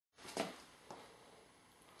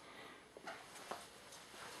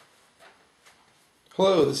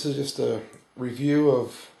Hello, this is just a review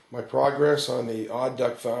of my progress on the Odd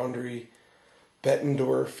Duck Foundry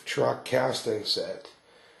Bettendorf truck casting set.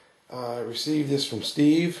 I received this from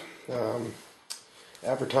Steve,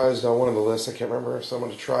 advertised on one of the lists. I can't remember,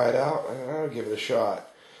 someone to try it out, and I'll give it a shot.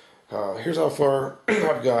 Here's how far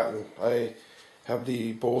I've gotten. I have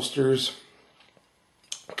the bolsters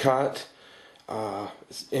cut,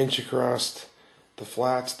 inch across the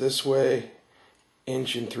flats this way,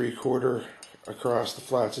 inch and 3/4 across the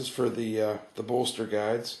flats. Is for the bolster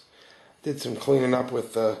guides. Did some cleaning up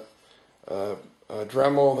with a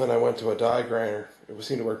Dremel, then I went to a die grinder. It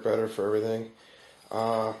seemed to work better for everything.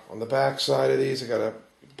 On the back side of these, I got a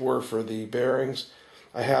bore for the bearings.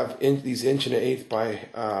 I have these 1.1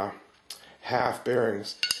 by half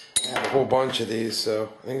bearings. I have a whole bunch of these,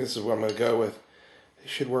 so I think this is what I'm going to go with. They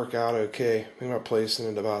should work out okay. I'm going to place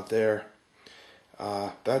it about there.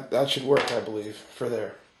 That should work, I believe, for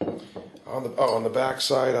there. On the back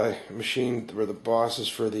side, I machined where the bosses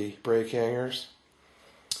for the brake hangers.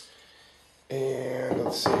 And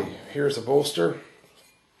let's see, here's a bolster.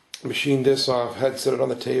 Machined this off, had set it on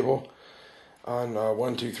the table on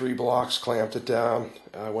 1, 2, 3 blocks, clamped it down.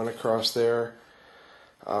 I went across there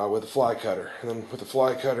with a fly cutter, and then with the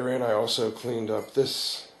fly cutter in, I also cleaned up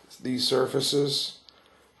these surfaces.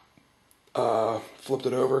 Flipped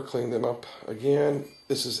it over, cleaned them up again.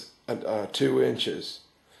 This is 2 inches.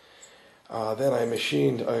 Then I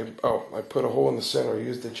machined, I put a hole in the center,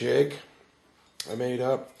 used the jig I made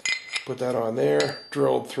up, put that on there,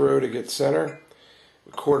 drilled through to get center,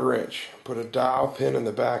 1/4 inch. Put a dowel pin in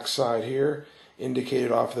the back side here,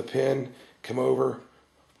 indicated off the pin, come over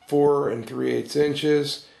 4 3/8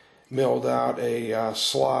 inches, milled out a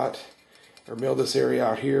slot, or milled this area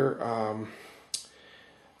out here,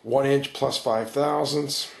 1 inch plus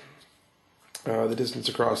 5/1000. The distance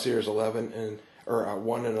across here is 1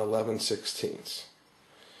 11/16,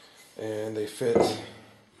 and they fit.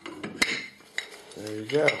 There you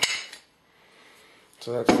go.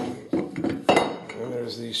 So that's, and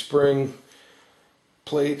there's the spring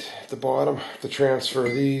plate at the bottom to transfer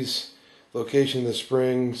these location of the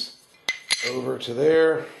springs over to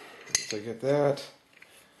there. Once I get that,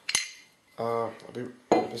 I'll be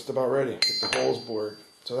just about ready. Get the holes bored.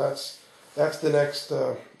 So that's the next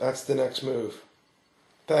move.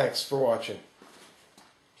 Thanks for watching.